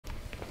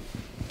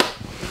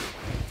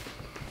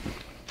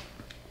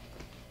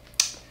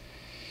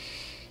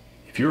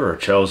you're a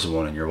chosen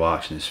one and you're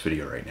watching this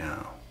video right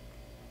now,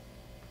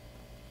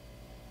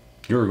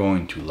 you're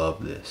going to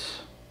love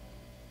this.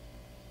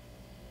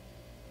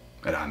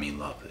 And I mean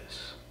love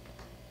this.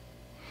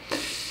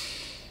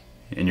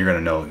 And you're going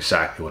to know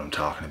exactly what I'm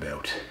talking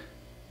about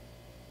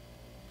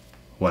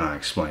when I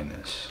explain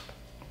this.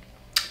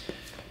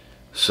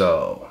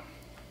 So,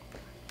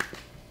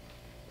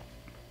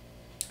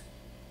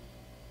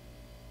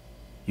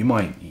 you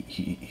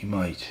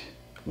might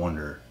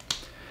wonder,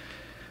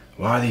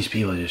 why these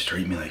people just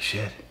treat me like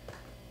shit?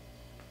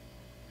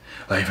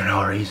 Like for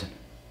no reason.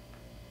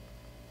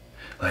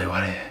 Like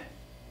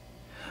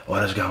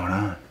what is going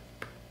on?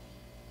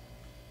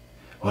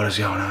 What is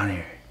going on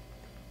here?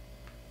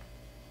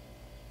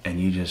 And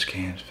you just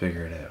can't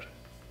figure it out.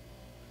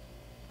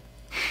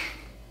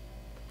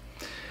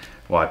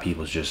 Why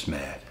people's just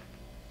mad.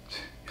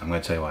 I'm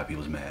going to tell you why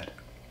people's mad.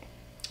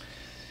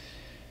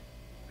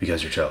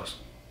 Because you're chosen.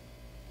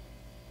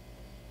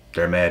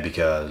 They're mad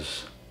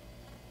because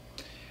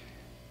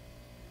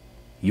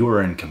you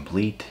are in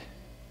complete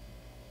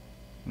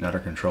and utter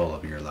control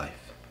of your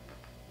life.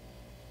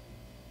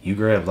 You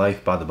grab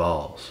life by the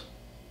balls.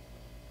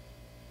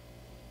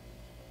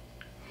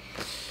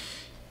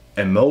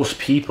 And most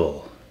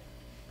people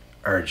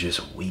are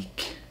just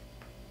weak.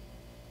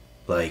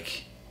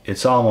 Like,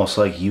 it's almost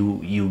like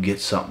you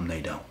get something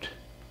they don't.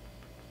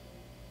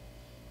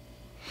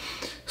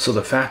 So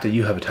the fact that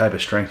you have a type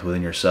of strength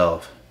within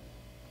yourself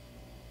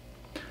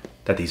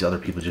that these other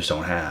people just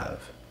don't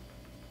have,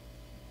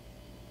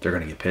 they're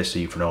gonna get pissed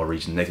at you for no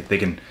reason. They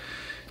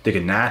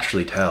can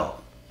naturally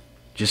tell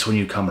just when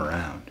you come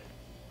around.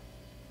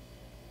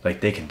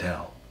 Like, they can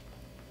tell.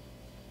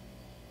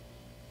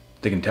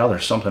 They can tell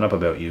there's something up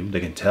about you.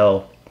 They can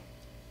tell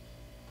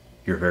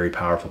you're a very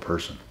powerful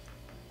person.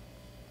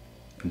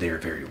 And they are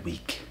very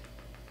weak.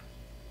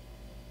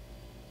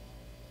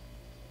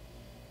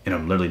 And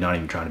I'm literally not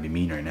even trying to be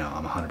mean right now.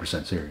 I'm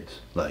 100%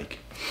 serious. Like,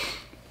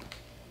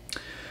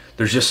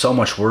 there's just so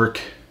much work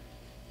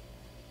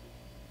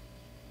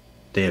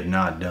they have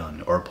not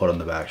done or put on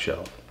the back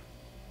shelf.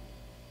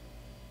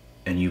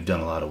 And you've done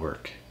a lot of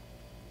work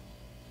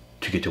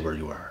to get to where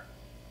you are.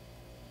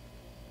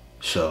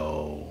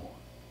 So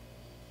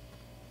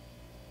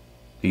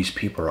these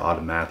people are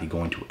automatically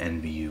going to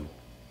envy you,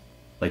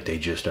 like they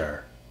just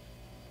are.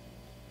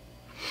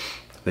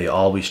 They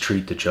always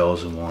treat the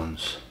chosen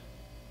ones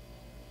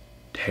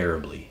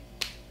terribly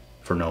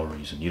for no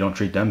reason. You don't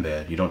treat them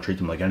bad. You don't treat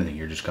them like anything.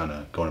 You're just kind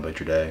of going about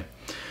your day,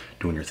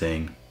 doing your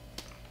thing.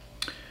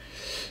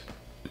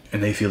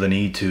 And they feel the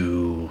need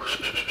to,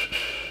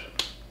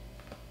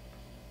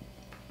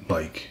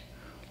 like,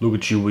 look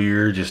at you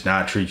weird, just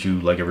not treat you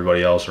like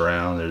everybody else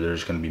around. They're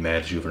just going to be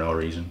mad at you for no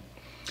reason.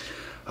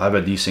 I've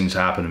had these things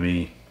happen to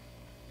me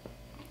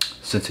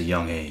since a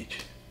young age,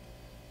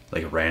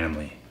 like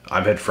randomly.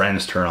 I've had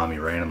friends turn on me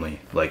randomly,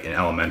 like in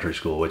elementary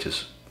school, which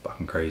is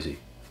fucking crazy.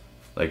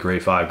 Like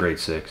grade 5, grade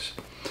 6.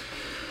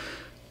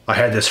 I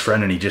had this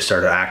friend and he just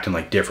started acting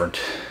like different.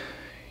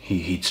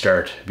 He'd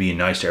start being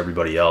nice to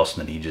everybody else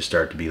and then he'd just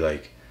start to be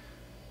like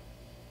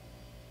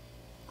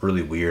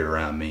really weird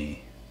around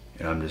me.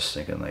 And I'm just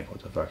thinking like,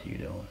 what the fuck are you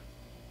doing?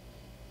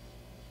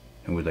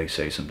 And we'd like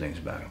say some things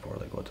back and forth,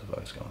 like, what the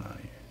fuck is going on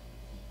here?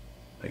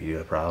 Like, you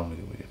got a problem?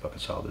 We can fucking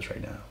solve this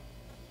right now.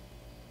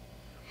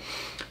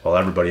 While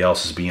everybody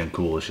else is being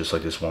cool, it's just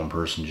like this one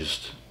person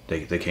just,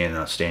 they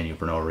cannot stand you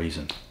for no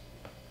reason.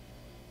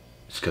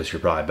 It's because you're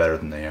probably better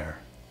than they are.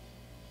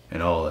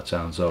 And oh, that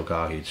sounds so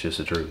cocky, it's just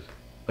the truth.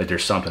 Like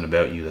there's something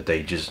about you that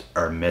they just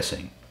are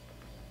missing.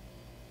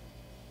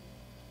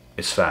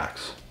 It's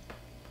facts.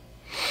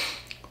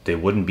 They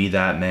wouldn't be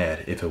that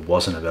mad if it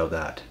wasn't about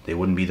that. They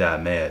wouldn't be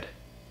that mad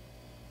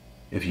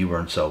if you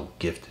weren't so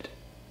gifted.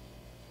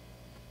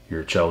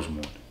 You're a chosen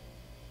one.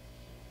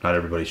 Not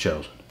everybody's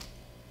chosen.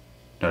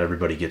 Not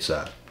everybody gets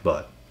that.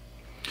 But,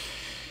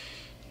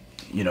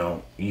 you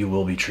know, you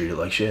will be treated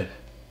like shit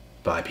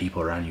by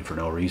people around you for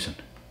no reason.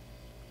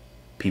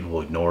 People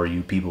will ignore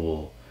you. People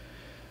will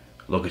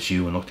look at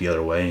you and look the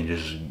other way and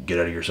just get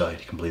out of your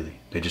sight completely.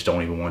 They just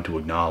don't even want to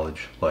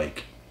acknowledge,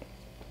 like,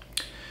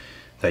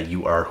 that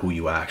you are who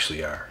you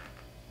actually are.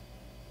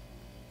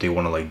 They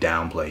want to, like,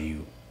 downplay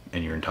you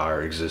in your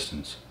entire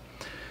existence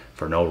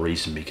for no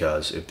reason,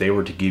 because if they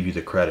were to give you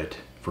the credit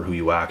for who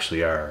you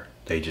actually are,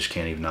 they just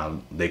can't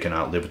even, they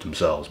cannot live with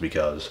themselves,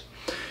 because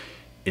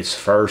it's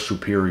far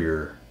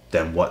superior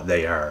than what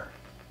they are.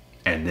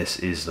 And this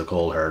is the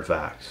cold hard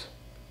facts.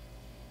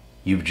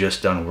 You've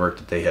just done work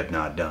that they have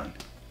not done.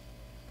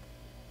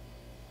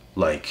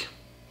 Like,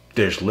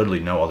 there's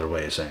literally no other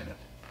way of saying it.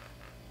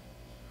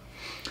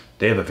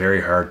 They have a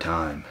very hard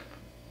time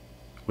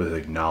with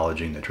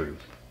acknowledging the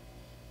truth.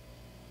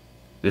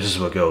 This is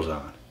what goes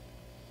on.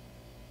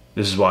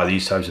 This is why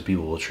these types of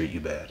people will treat you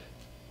bad.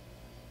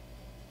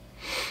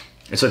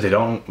 It's like they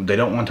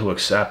don't want to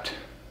accept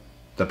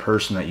the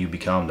person that you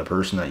become, the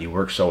person that you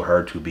work so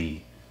hard to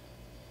be.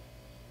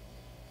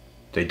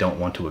 They don't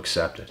want to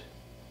accept it.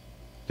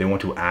 They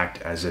want to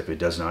act as if it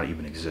does not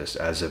even exist,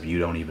 as if you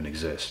don't even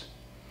exist.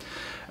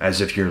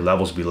 As if you're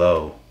levels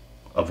below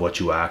of what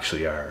you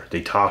actually are.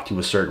 They talk to you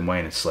a certain way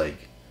and it's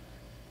like,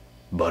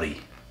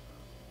 buddy,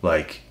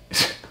 like,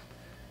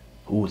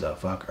 who the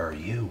fuck are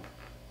you?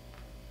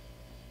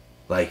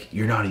 Like,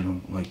 you're not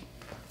even, like,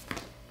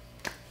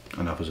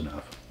 enough is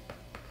enough.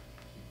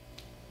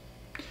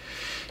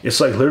 It's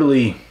like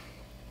literally,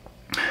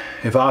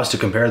 if I was to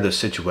compare this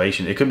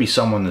situation, it could be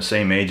someone the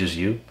same age as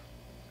you.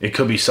 It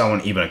could be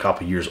someone even a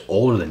couple years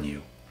older than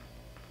you.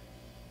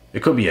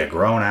 It could be a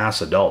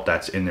grown-ass adult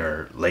that's in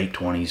their late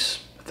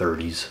 20s,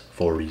 30s,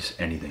 40s,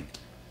 anything.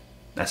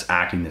 That's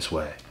acting this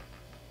way.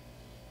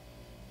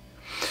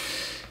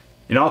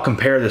 You know, I'll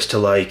compare this to,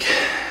 like,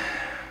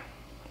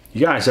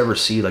 you guys ever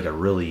see like a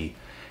really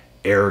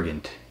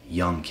arrogant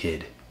young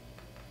kid?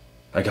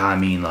 Like, I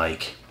mean,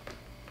 like,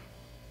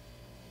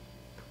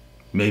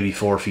 maybe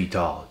 4 feet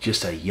tall.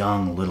 Just a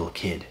young little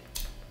kid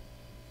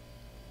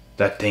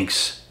that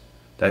thinks,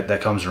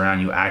 that comes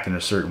around you acting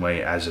a certain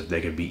way as if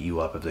they could beat you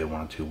up if they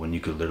wanted to, when you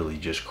could literally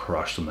just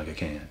crush them like a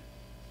can.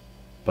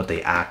 But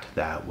they act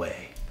that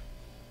way.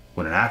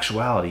 When in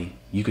actuality,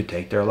 you could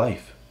take their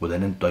life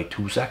within like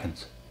 2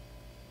 seconds.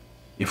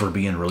 If we're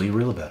being really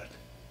real about it.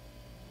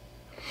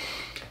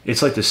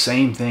 It's like the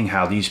same thing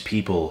how these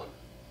people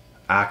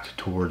act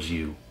towards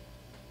you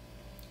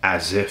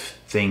as if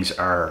things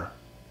are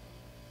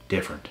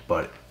different,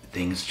 but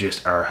things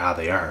just are how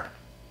they are.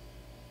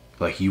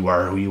 Like, you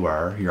are who you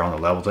are, you're on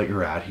the level that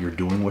you're at, you're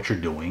doing what you're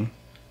doing,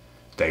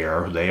 they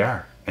are who they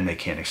are, and they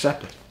can't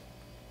accept it.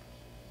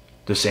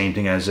 The same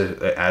thing as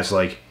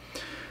like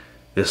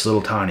this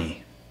little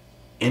tiny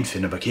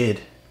infant of a kid,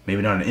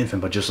 maybe not an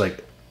infant, but just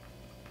like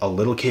a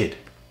little kid,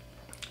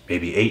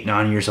 maybe 8,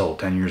 9 years old,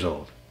 10 years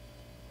old.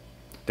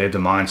 They have the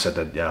mindset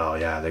that, oh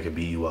yeah, they could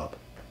beat you up.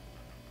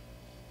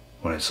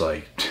 When it's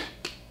like,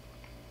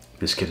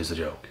 this kid is a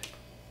joke.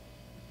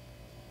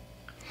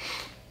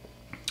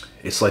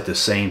 It's like the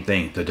same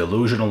thing. The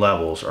delusional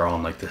levels are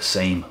on like the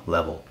same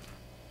level.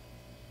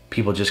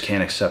 People just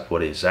can't accept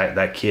what is.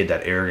 That kid,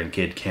 that arrogant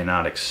kid,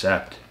 cannot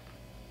accept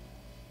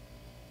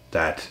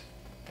that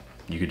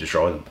you could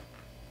destroy them.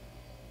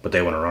 But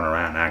they want to run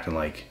around acting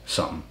like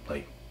something.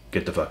 Like,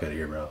 get the fuck out of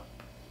here, bro.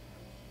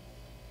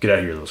 Get out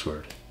of here, little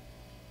squirt.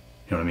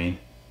 You know what I mean?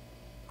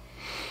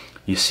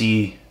 You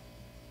see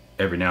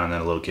every now and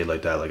then a little kid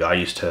like that. Like, I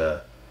used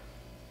to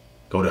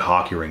go to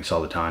hockey rinks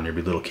all the time. There'd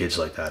be little kids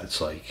like that. It's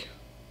like,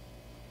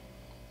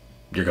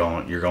 you're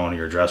going to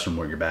your dressing room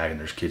with your bag and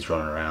there's kids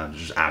running around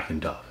just acting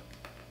tough.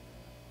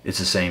 It's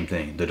the same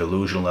thing. The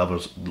delusional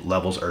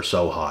levels are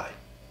so high.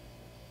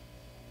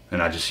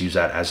 And I just use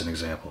that as an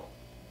example.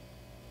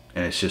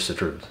 And it's just the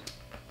truth.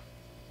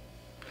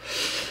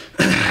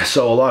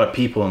 So a lot of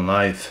people in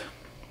life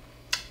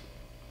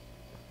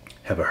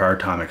have a hard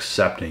time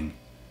accepting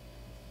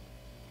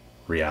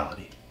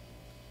reality.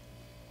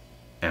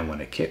 And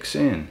when it kicks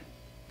in,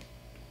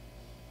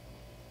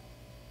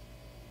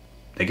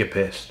 they get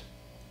pissed.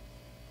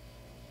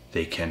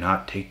 They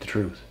cannot take the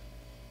truth.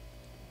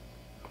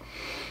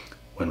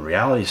 When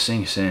reality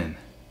sinks in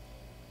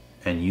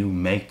and you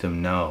make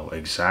them know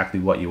exactly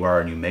what you are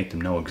and you make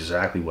them know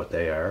exactly what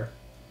they are,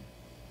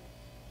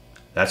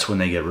 that's when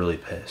they get really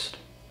pissed.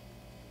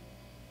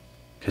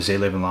 Because they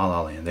live in La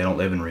La Land. They don't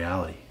live in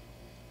reality.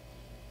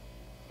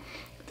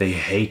 They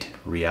hate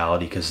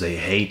reality because they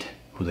hate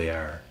who they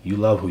are. You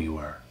love who you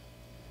are.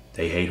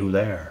 They hate who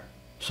they are.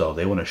 So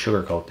they want to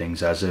sugarcoat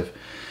things as if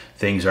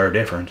things are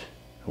different.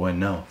 When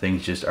no,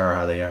 things just are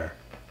how they are.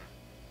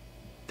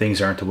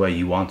 Things aren't the way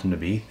you want them to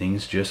be.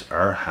 Things just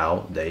are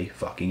how they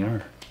fucking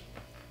are.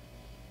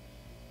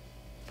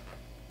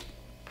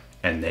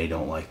 And they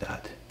don't like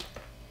that.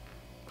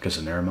 Because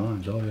in their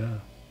minds, oh yeah,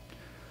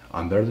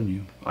 I'm better than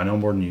you. I know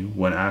more than you.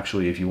 When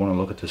actually, if you want to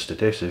look at the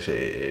statistics,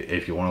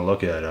 if you want to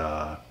look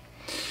at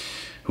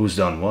who's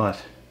done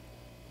what,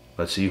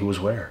 let's see who's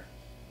where.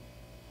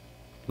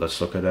 Let's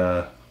look at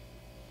the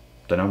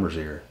numbers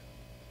here.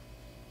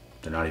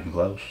 They're not even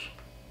close.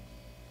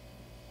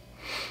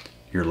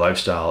 Your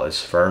lifestyle is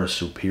far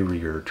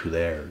superior to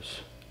theirs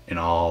in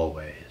all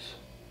ways.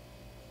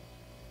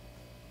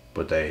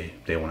 But they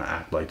want to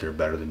act like they're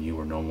better than you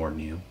or no more than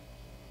you.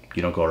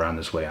 You don't go around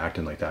this way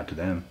acting like that to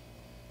them.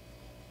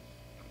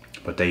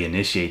 But they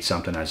initiate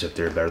something as if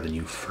they're better than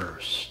you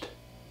first.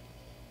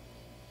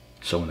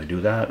 So when they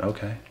do that,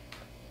 okay.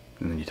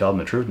 And then you tell them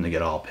the truth and they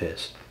get all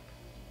pissed.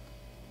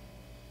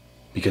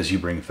 Because you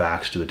bring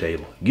facts to the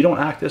table. You don't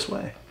act this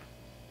way.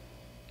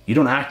 You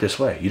don't act this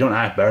way. You don't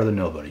act better than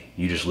nobody.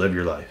 You just live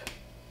your life.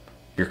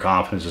 Your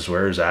confidence is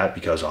where it's at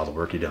because of all the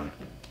work you've done.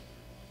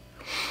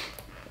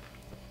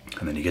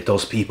 And then you get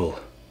those people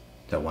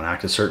that want to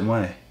act a certain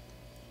way.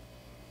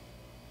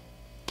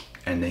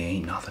 And they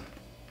ain't nothing.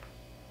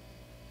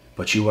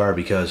 But you are,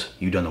 because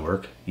you done the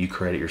work. You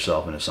created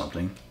yourself into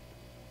something.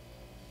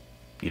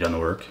 You done the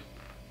work.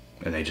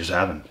 And they just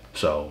haven't.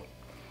 So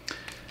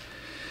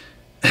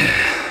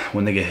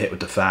when they get hit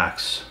with the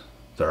facts,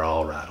 they're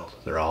all rattled.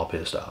 They're all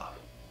pissed off.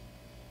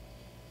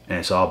 And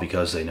it's all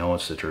because they know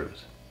it's the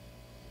truth.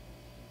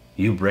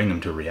 You bring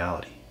them to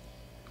reality,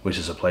 which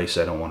is a place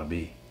they don't want to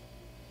be.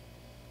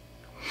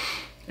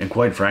 And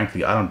quite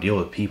frankly, I don't deal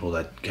with people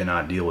that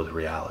cannot deal with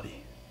reality.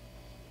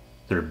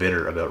 They're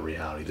bitter about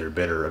reality. They're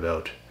bitter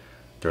about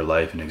their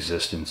life and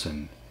existence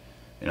and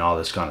all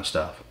this kind of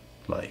stuff.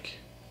 Like,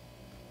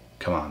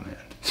 come on, man.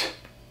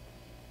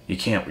 You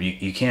cannot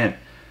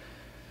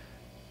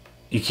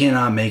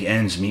make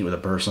ends meet with a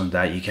person like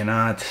that. You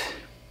cannot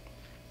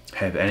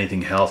have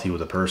anything healthy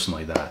with a person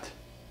like that.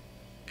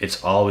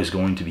 It's always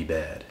going to be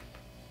bad.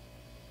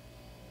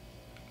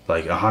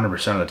 Like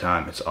 100% of the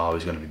time, it's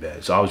always going to be bad.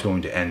 It's always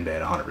going to end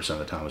bad 100% of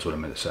the time is what I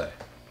meant to say.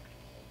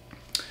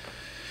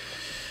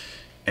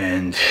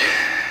 And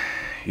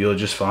you'll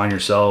just find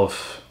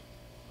yourself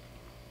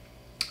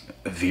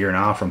veering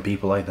off from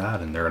people like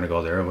that, and they're going to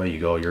go their way, you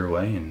go your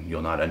way, and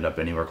you'll not end up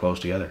anywhere close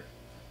together.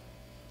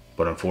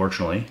 But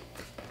unfortunately,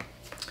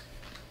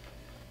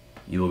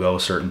 you will go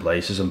certain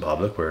places in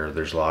public where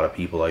there's a lot of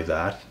people like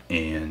that,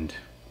 and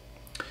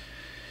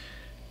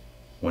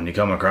when you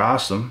come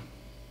across them,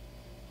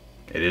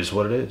 it is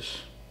what it is.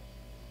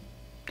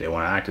 They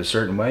want to act a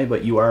certain way,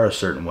 but you are a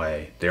certain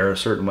way. They're a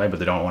certain way, but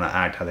they don't want to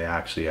act how they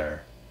actually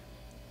are.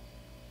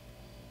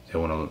 They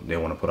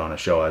want to put on a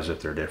show as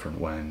if they're different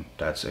when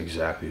that's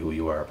exactly who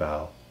you are,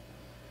 pal.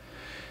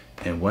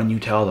 And when you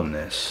tell them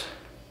this,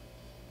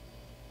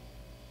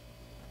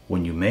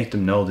 when you make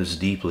them know this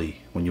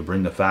deeply, when you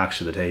bring the facts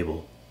to the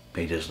table,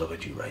 they just look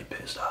at you right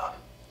pissed off.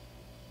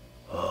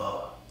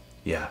 Oh,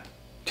 yeah.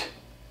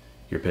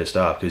 You're pissed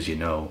off because you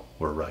know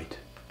we're right.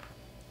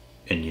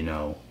 And you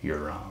know you're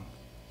wrong.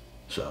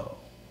 So.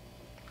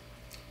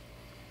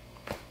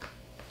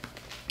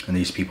 And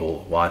these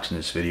people watching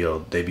this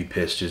video, they be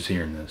pissed just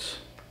hearing this.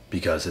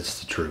 Because it's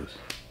the truth.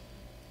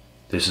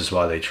 This is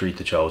why they treat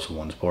the chosen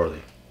ones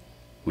poorly.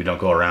 We don't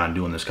go around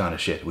doing this kind of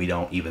shit. We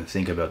don't even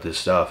think about this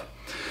stuff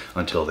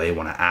until they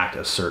want to act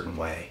a certain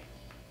way.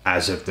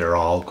 As if they're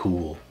all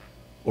cool.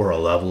 Or a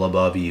level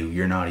above you.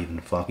 You're not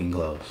even fucking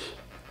close.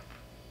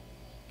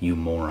 You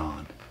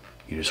moron.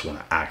 You just want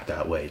to act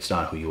that way. It's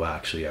not who you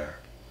actually are.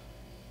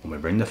 When we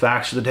bring the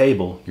facts to the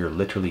table, you're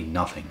literally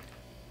nothing.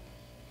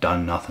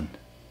 Done nothing.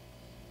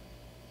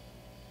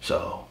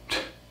 So,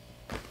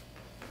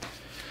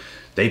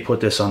 they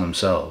put this on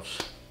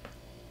themselves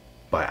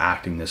by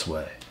acting this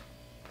way.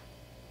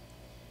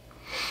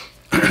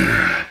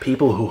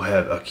 People who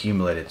have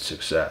accumulated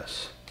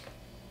success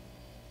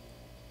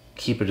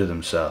keep it to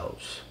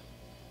themselves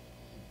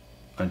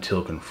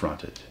until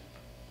confronted.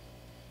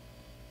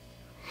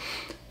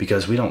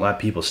 Because we don't let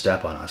people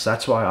step on us.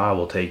 That's why I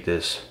will take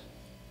this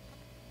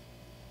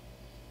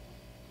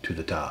to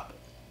the top.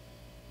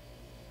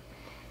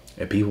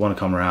 If people want to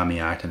come around me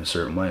acting a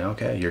certain way,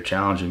 okay, you're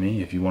challenging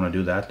me. If you want to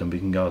do that, then we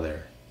can go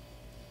there.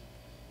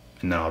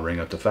 And then I'll bring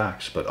up the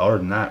facts. But other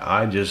than that,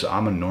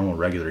 I'm a normal,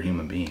 regular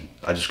human being.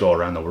 I just go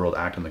around the world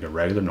acting like a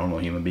regular, normal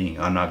human being.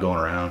 I'm not going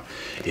around,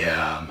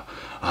 yeah,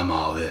 I'm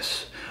all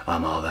this,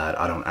 I'm all that.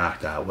 I don't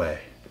act that way.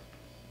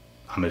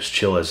 I'm as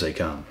chill as they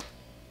come.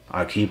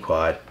 I keep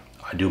quiet.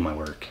 I do my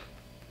work.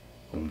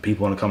 When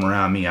people want to come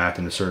around me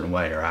acting a certain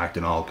way or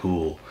acting all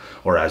cool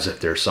or as if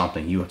there's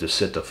something, you have to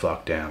sit the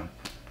fuck down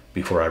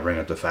before I bring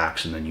up the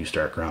facts and then you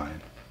start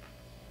crying.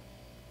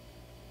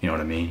 You know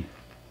what I mean?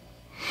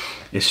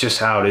 It's just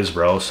how it is,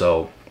 bro.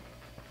 So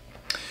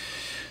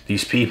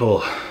these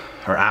people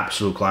are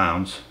absolute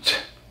clowns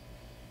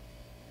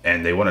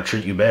and they want to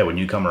treat you bad when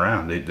you come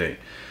around.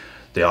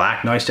 They'll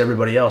act nice to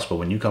everybody else, but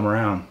when you come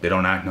around, they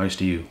don't act nice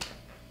to you.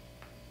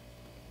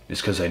 It's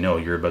because they know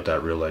you're about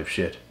that real life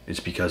shit. It's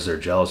because they're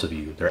jealous of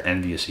you. They're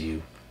envious of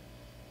you.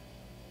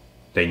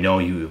 They know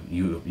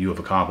you have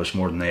accomplished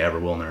more than they ever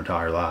will in their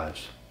entire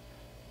lives.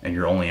 And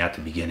you're only at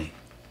the beginning.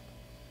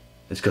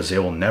 It's because they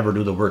will never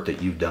do the work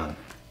that you've done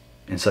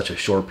in such a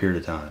short period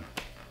of time.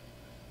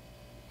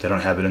 They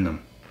don't have it in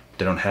them.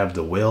 They don't have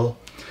the will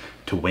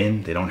to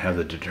win. They don't have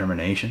the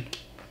determination.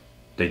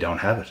 They don't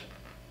have it.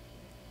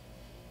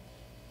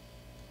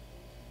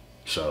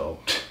 So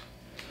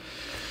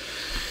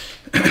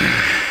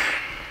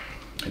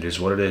it is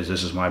what it is.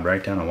 This is my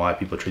breakdown on why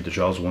people treat the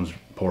chosen ones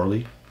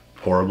poorly,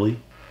 horribly.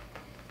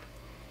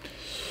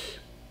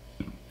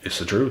 It's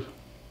the truth.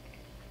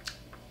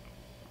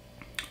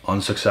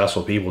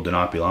 Unsuccessful people do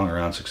not belong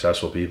around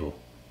successful people.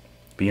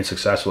 Being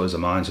successful is a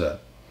mindset.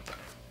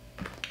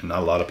 And not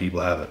a lot of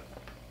people have it.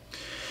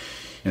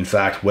 In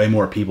fact, way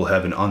more people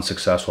have an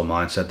unsuccessful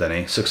mindset than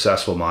a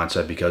successful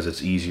mindset because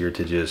it's easier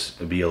to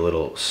just be a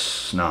little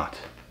snot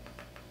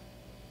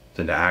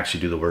than to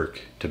actually do the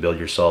work to build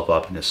yourself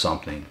up into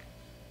something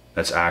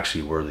that's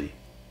actually worthy.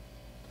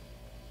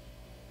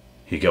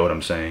 You get what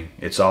I'm saying?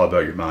 It's all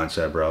about your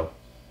mindset, bro.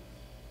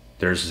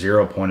 There's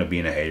zero point of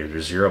being a hater.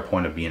 There's zero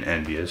point of being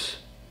envious.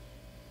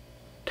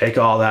 Take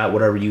all that,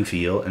 whatever you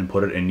feel, and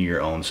put it into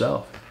your own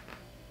self.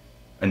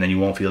 And then you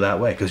won't feel that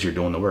way because you're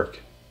doing the work.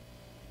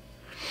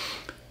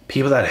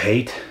 People that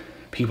hate,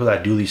 people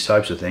that do these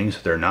types of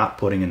things, they're not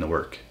putting in the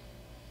work.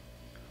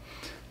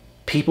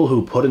 People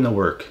who put in the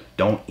work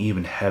don't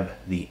even have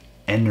the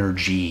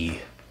energy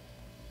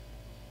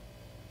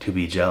to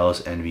be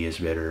jealous, envious,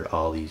 bitter,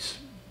 all these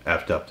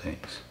effed up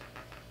things.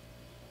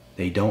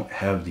 They don't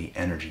have the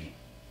energy.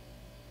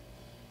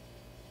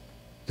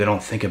 They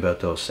don't think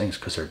about those things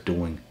because they're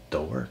doing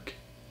the work.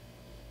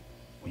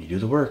 When you do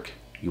the work,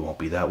 you won't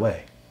be that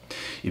way.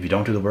 If you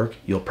don't do the work,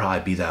 you'll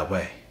probably be that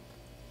way.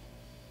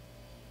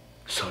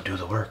 So do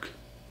the work.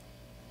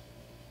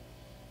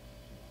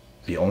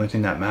 The only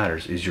thing that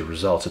matters is your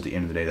results at the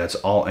end of the day. That's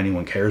all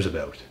anyone cares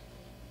about,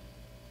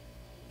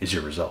 is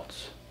your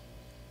results.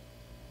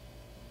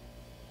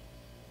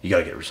 You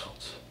gotta get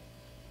results.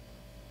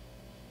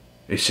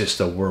 It's just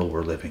the world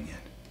we're living in.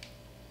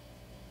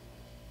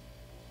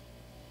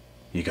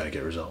 You gotta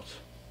get results.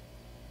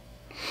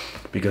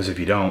 Because if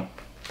you don't,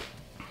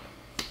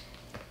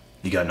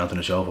 you got nothing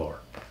to show for.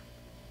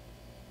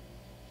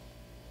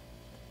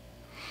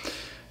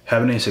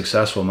 Having a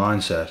successful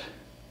mindset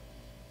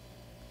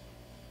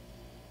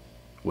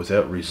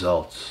without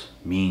results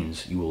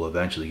means you will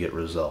eventually get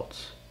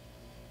results.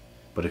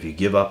 But if you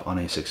give up on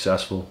a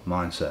successful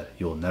mindset,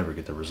 you'll never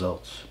get the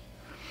results.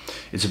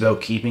 It's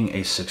about keeping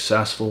a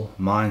successful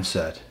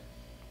mindset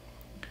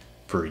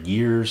for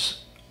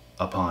years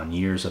upon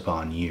years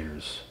upon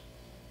years,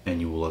 and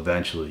you will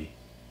eventually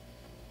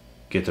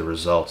get the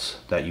results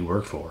that you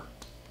work for.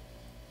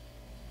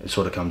 It's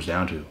what it comes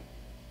down to.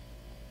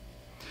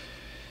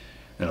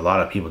 And a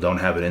lot of people don't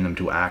have it in them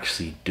to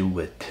actually do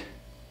it.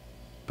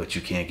 But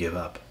you can't give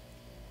up.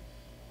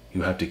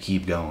 You have to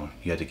keep going.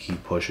 You have to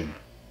keep pushing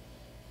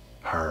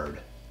hard.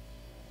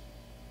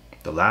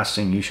 The last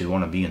thing you should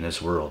want to be in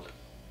this world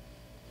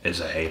is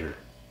a hater,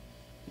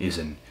 is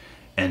an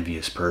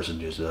envious person.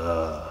 Just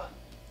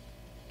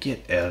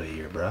get out of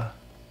here, bruh.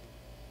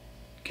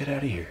 Get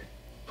out of here.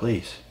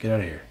 Please, get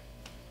out of here.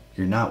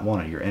 You're not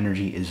wanted. Your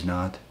energy is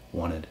not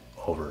wanted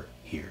over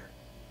here.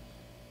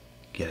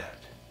 Get out.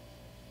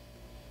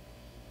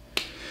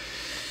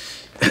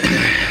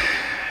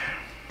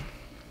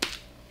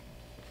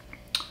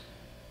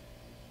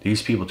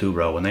 These people too,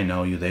 bro, when they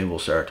know you, they will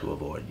start to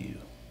avoid you.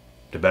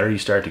 The better you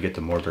start to get,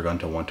 the more they're going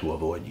to want to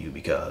avoid you,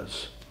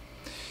 because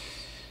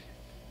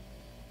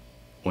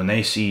when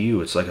they see you,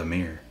 it's like a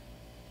mirror.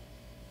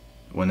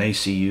 When they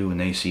see you and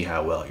they see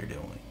how well you're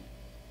doing,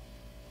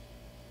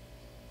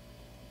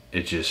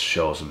 it just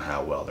shows them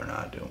how well they're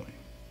not doing.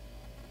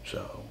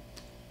 So,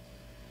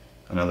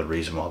 another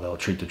reason why they'll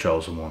treat the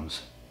chosen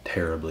ones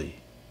terribly.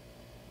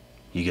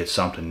 You get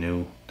something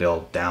new,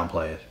 they'll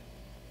downplay it.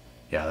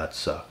 Yeah, that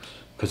sucks.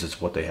 Because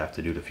it's what they have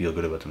to do to feel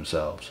good about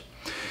themselves.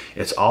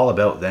 It's all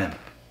about them.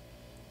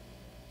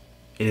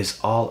 It is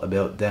all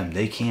about them.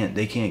 They can't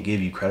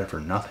give you credit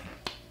for nothing.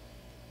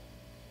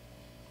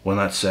 When,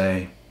 let's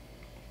say,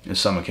 if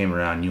someone came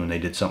around you and they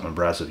did something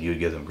impressive, you would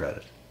give them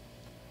credit.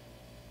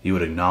 You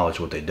would acknowledge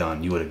what they've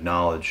done. You would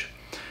acknowledge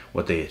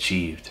what they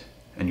achieved.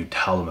 And you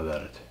tell them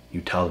about it. You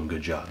tell them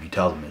good job. You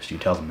tell them this. You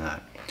tell them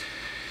that.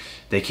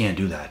 They can't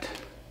do that.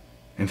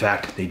 In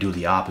fact, they do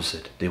the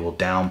opposite. They will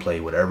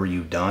downplay whatever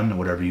you've done,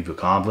 whatever you've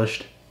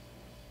accomplished.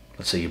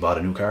 Let's say you bought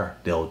a new car.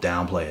 They'll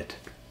downplay it.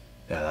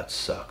 Yeah, that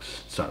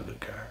sucks. It's not a good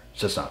car.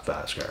 It's just not a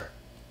fast car.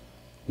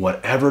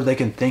 Whatever they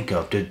can think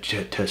of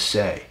to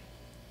say,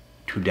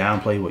 to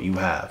downplay what you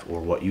have,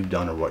 or what you've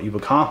done, or what you've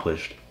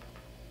accomplished,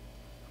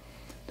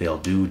 they'll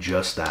do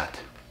just that.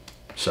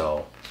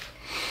 So,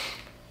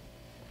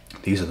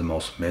 these are the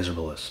most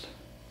miserablest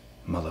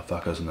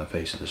motherfuckers on the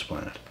face of this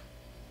planet.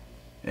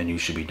 And you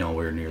should be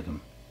nowhere near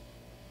them.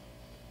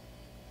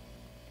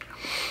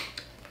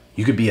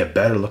 You could be a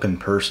better looking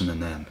person than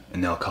them,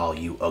 and they'll call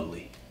you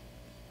ugly.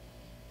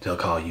 They'll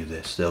call you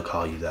this, they'll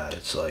call you that.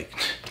 It's like,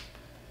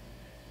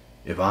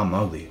 if I'm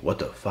ugly, what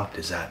the fuck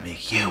does that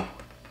make you?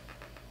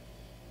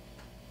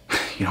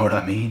 You know what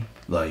I mean?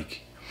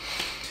 Like,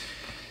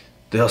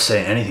 they'll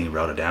say anything,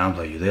 bro, to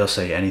downplay you. They'll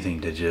say anything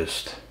to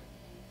just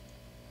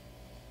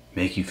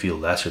make you feel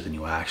lesser than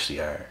you actually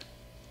are.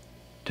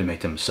 To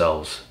make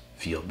themselves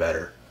feel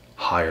better,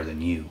 higher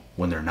than you,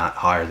 when they're not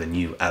higher than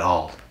you at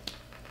all.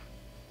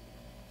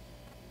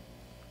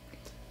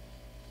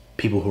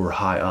 People who are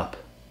high up,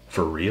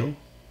 for real,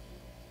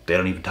 they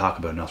don't even talk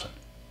about nothing.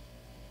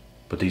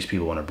 But these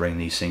people want to bring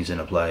these things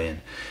into play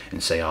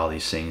and say all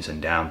these things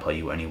and downplay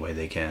you any way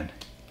they can.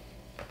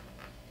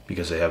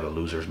 Because they have a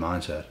loser's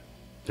mindset.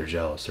 They're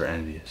jealous, they're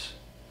envious.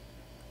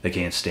 They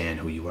can't stand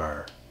who you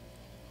are.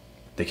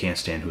 They can't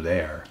stand who they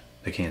are.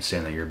 They can't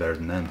stand that you're better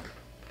than them.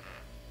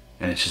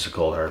 And it's just a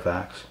cold hard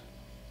facts.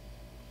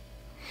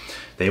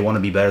 They want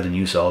to be better than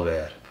you so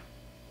bad.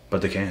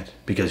 But they can't.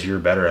 Because you're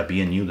better at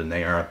being you than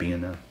they are at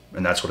being them.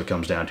 And that's what it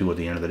comes down to at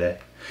the end of the day.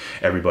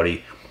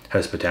 Everybody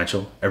has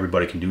potential.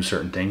 Everybody can do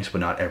certain things,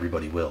 but not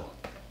everybody will.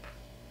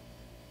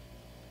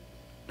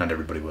 Not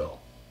everybody will.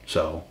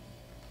 So,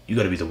 you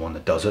got to be the one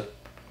that does it.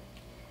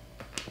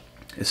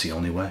 It's the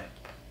only way.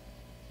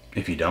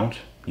 If you don't,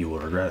 you will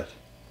regret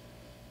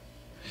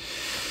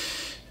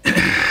it.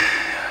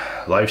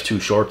 Life's too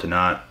short to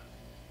not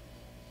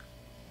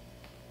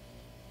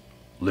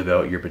live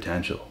out your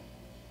potential.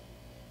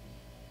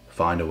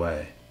 Find a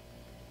way.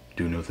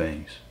 Do new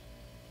things.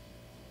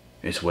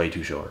 It's way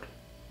too short.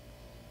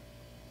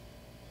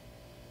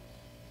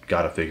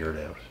 Gotta figure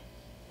it out.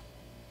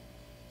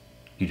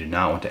 You do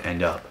not want to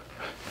end up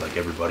like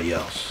everybody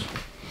else.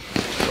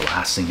 The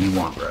last thing you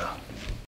want, bro.